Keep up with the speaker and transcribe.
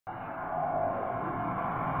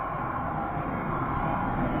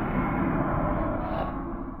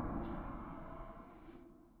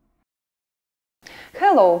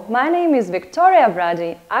Hello, my name is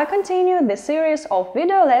Vradiy. I continue the series of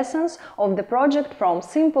video lessons of the project From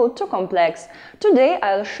Simple to Complex. Today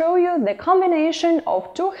I'll show you the combination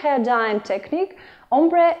of two hair dyeing technique,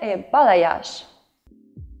 ombre and balayage.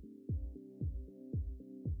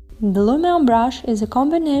 The Lumion brush is a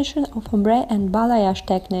combination of ombre and balayage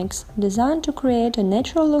techniques, designed to create a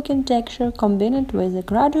natural-looking texture combined with a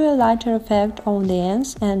gradual lighter effect on the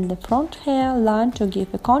ends and the front hair line to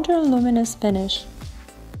give a contour luminous finish.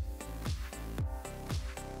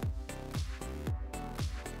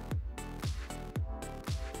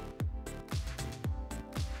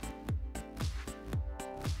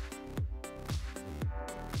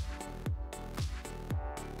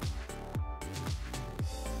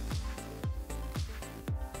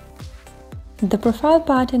 The profile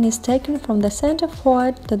pattern is taken from the center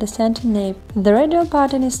forehead to the center nape. The radial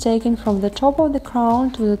pattern is taken from the top of the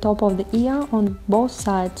crown to the top of the ear on both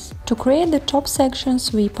sides. To create the top sections,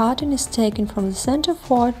 V pattern is taken from the center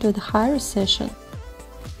forehead to the high recession.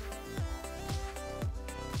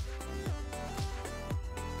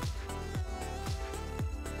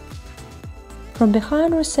 From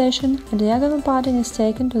behind recession, a diagonal pattern is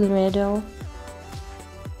taken to the radial.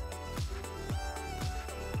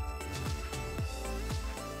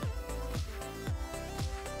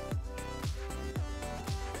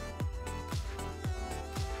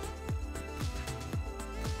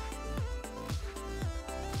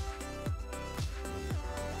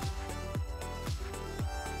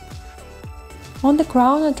 On the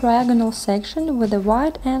crown, a triangular section with the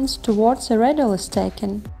wide ends towards the radial is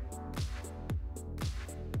taken.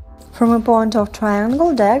 From a point of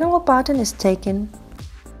triangle, diagonal pattern is taken.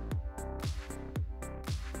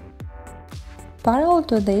 Parallel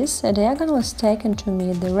to this, a diagonal is taken to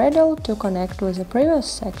meet the radial to connect with the previous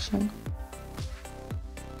section.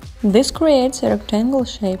 This creates a rectangle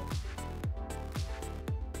shape.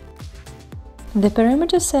 The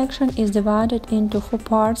perimeter section is divided into 4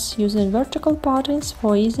 parts using vertical patterns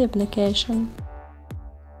for easy application.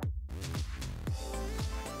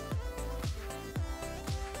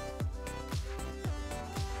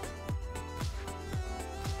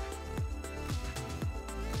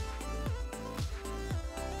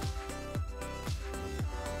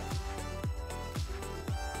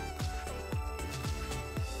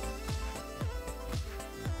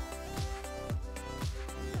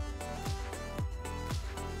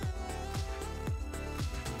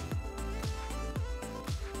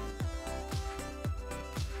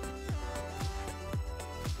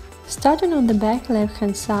 Starting on the back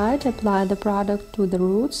left-hand side, apply the product to the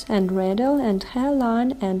roots and radial and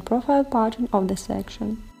hairline and profile pattern of the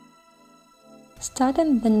section.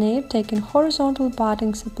 Starting at the nape, taking horizontal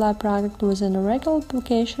partings, apply product within a regular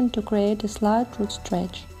application to create a slight root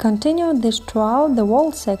stretch. Continue this throughout the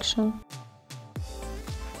whole section.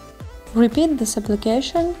 Repeat this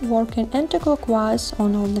application, working anti-clockwise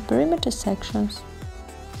on all the perimeter sections.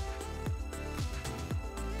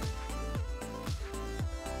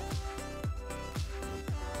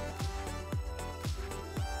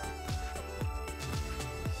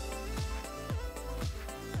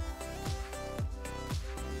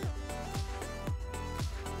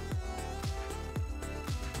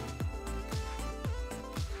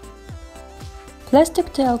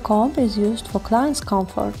 Plastic tail comb is used for client's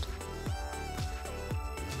comfort.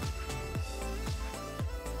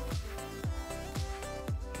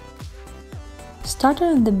 Starting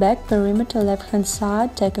on the back perimeter left-hand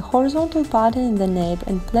side, take a horizontal pattern in the nape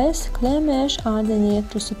and place clear mesh underneath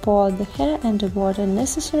to support the hair and avoid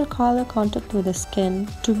unnecessary color contact with the skin.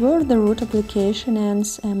 Toward the root application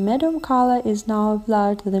ends, a medium color is now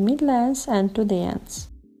applied to the mid-length and to the ends.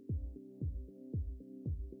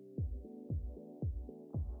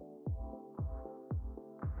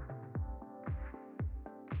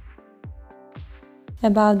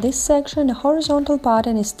 About this section, a horizontal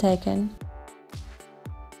pattern is taken.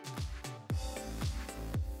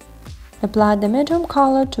 Apply the medium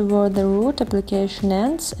color toward the root application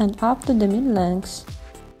ends and up to the mid-length.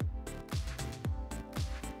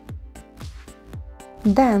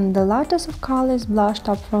 Then, the lightest of color is blushed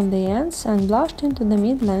up from the ends and blushed into the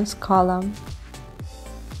mid-length color.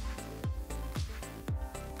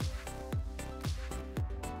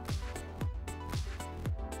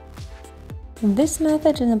 This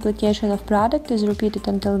method in application of product is repeated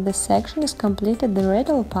until this section is completed the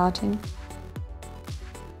radial pattern.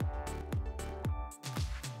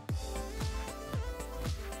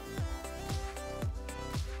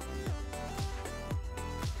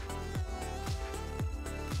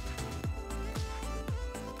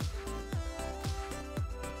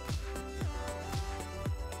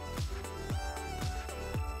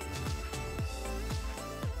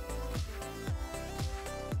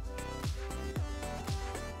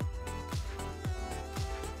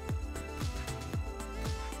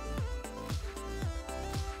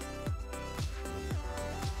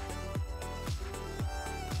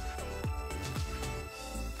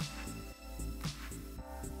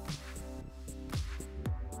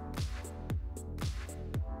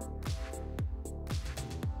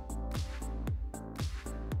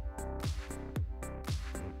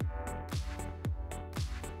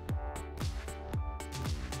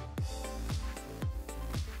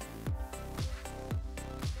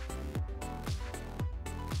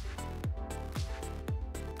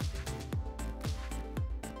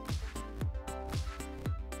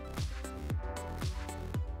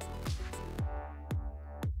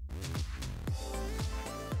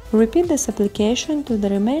 Repeat this application to the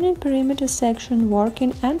remaining perimeter section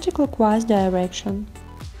working anti-clockwise direction.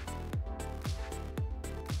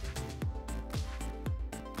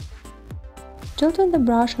 Tilting the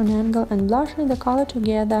brush on angle and blushing the color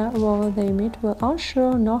together while they meet will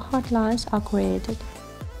ensure no hard lines are created.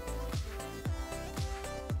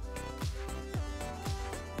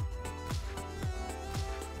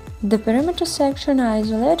 The perimeter section are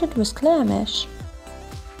isolated with clear mesh.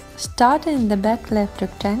 Starting in the back left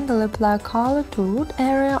rectangle, apply color to root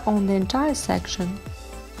area on the entire section.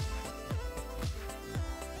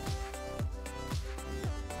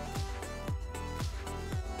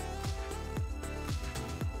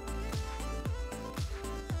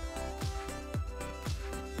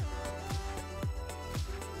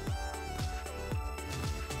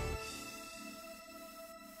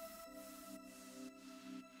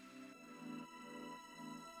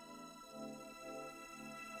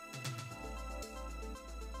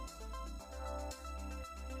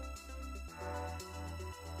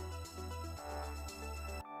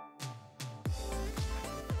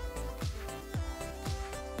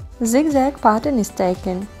 Zigzag pattern is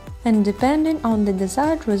taken, and depending on the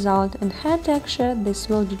desired result and hair texture, this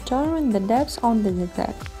will determine the depth on the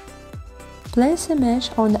zigzag. Place a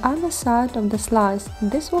mesh on the other side of the slice.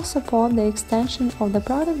 This will support the extension of the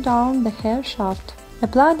product down the hair shaft.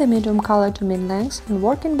 Apply the medium color to mid-length and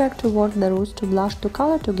working back toward the roots to blush to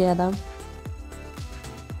color together.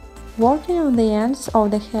 Working on the ends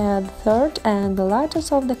of the hair, the third and the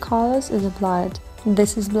lightest of the colors is applied.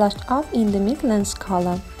 This is blushed up in the mid-length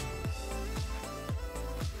color.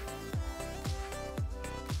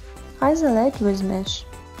 Isolate with mesh.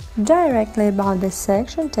 Directly above this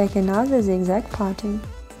section, take another zigzag pattern.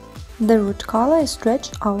 The root color is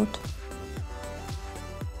stretched out.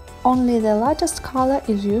 Only the lightest color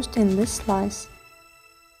is used in this slice.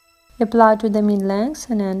 Apply to the mid-lengths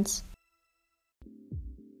and ends.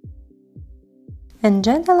 And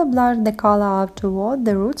gently blush the color up toward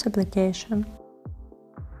the roots application.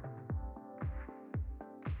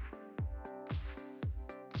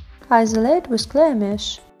 Isolate with clear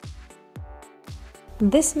mesh.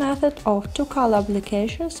 This method of two color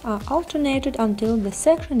applications are alternated until the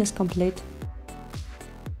section is complete.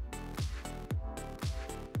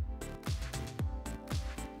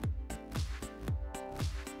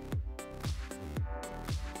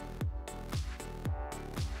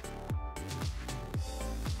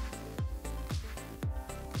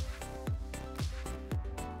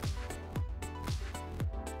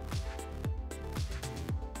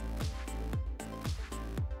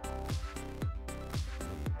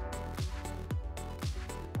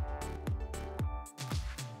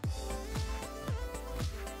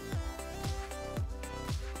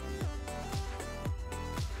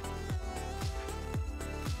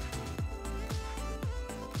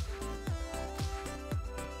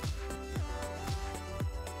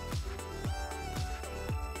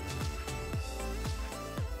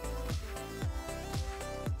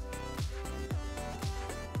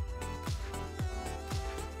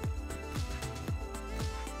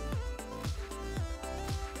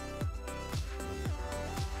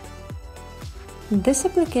 This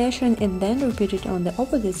application is then repeated on the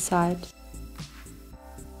opposite side.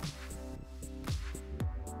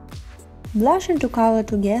 Blushing to color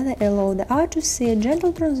together allow the eye to see a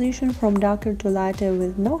gentle transition from darker to lighter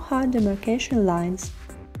with no hard demarcation lines.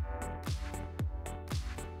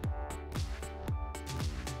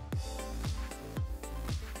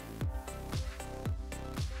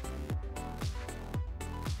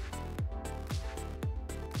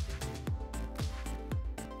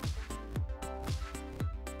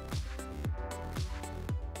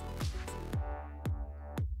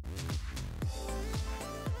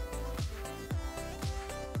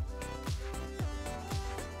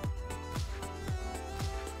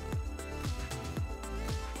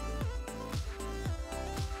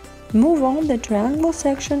 Move on the triangle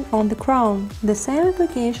section on the crown. The same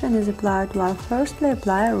application is applied while firstly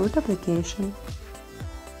apply a root application.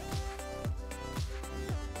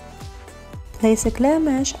 Place a clear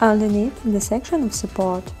mesh underneath the section of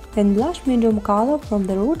support and blush medium color from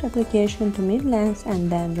the root application to mid-length, and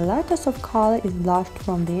then the lightest of color is blushed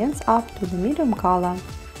from the ends up to the medium color.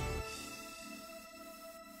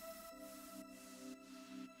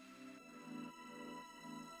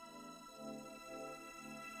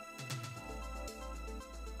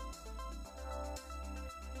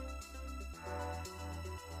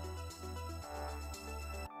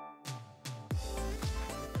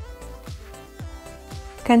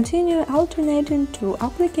 Continue alternating two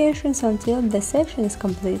applications until the section is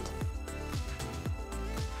complete.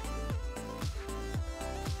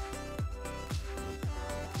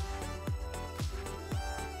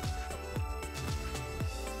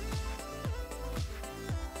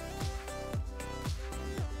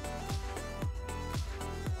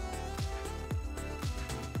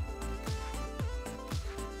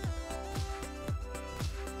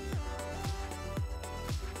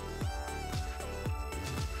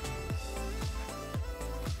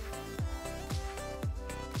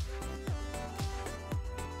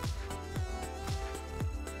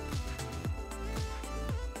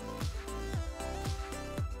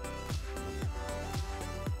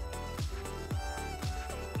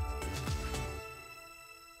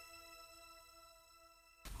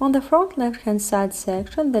 On the front left-hand side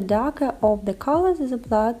section, the darker of the colors is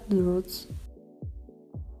applied to the roots.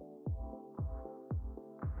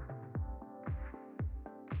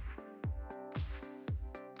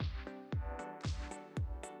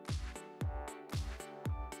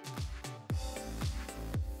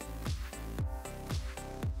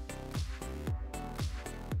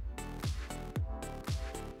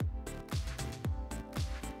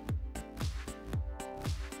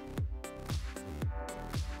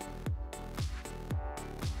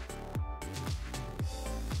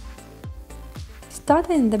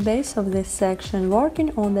 Starting in the base of this section,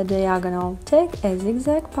 working on the diagonal, take a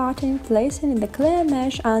zigzag pattern, placing the clear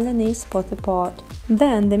mesh underneath for the pot.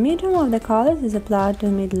 Then the medium of the colors is applied to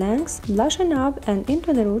mid-lengths, blushing up and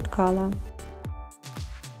into the root color.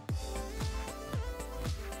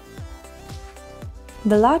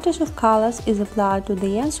 The lightest of colors is applied to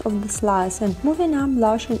the ends of the slice and moving up,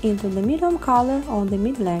 blushing into the medium color on the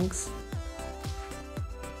mid-lengths.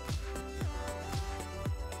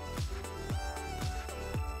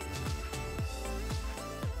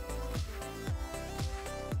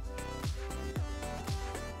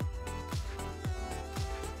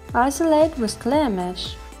 Isolate with clear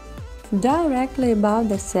mesh. Directly above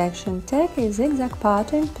the section, take a zigzag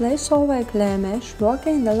pattern, place over a clear mesh,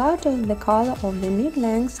 working the light of the color of the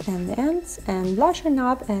mid-lengths and the ends and blushing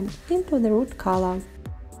up and into the root color.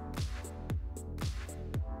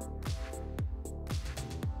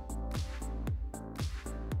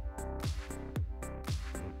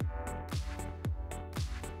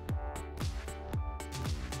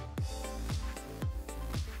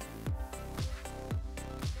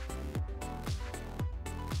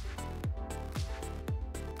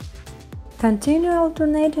 Continue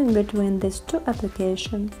alternating between these two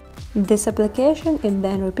applications. This application is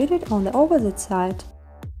then repeated on the opposite side.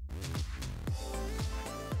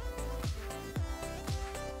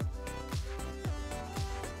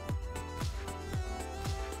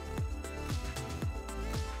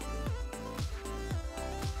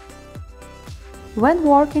 When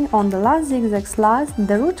working on the last zigzag slice,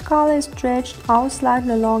 the root color is stretched out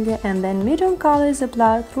slightly longer and then medium color is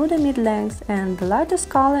applied through the mid-lengths and the lightest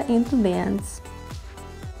color into the ends.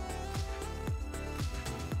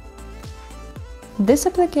 This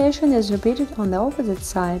application is repeated on the opposite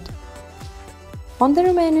side. On the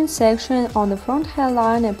remaining section, on the front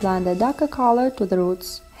hairline, apply the darker color to the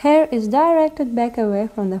roots. Hair is directed back away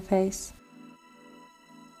from the face.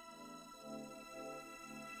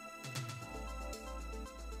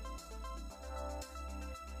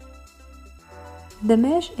 The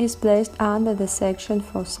mesh is placed under the section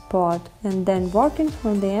for support, and then working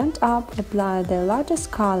from the end up, apply the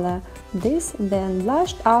lightest color, this then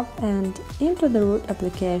blushed up and into the root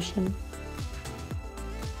application.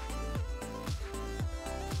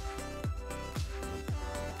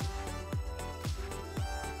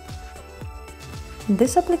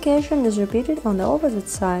 This application is repeated on the opposite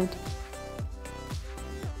side.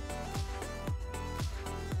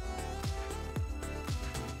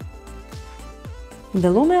 The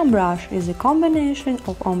Lumion brush is a combination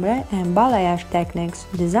of ombre and balayage techniques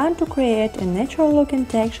designed to create a natural-looking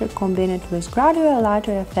texture combined with gradual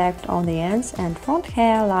lighter effect on the ends and front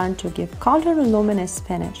hairline to give counter luminous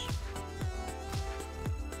finish.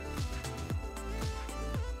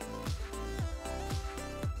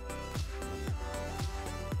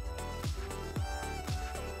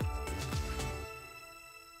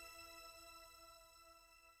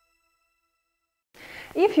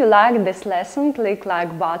 If you like this lesson, click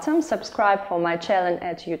like button, subscribe for my channel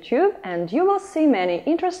at YouTube, and you will see many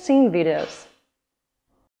interesting videos.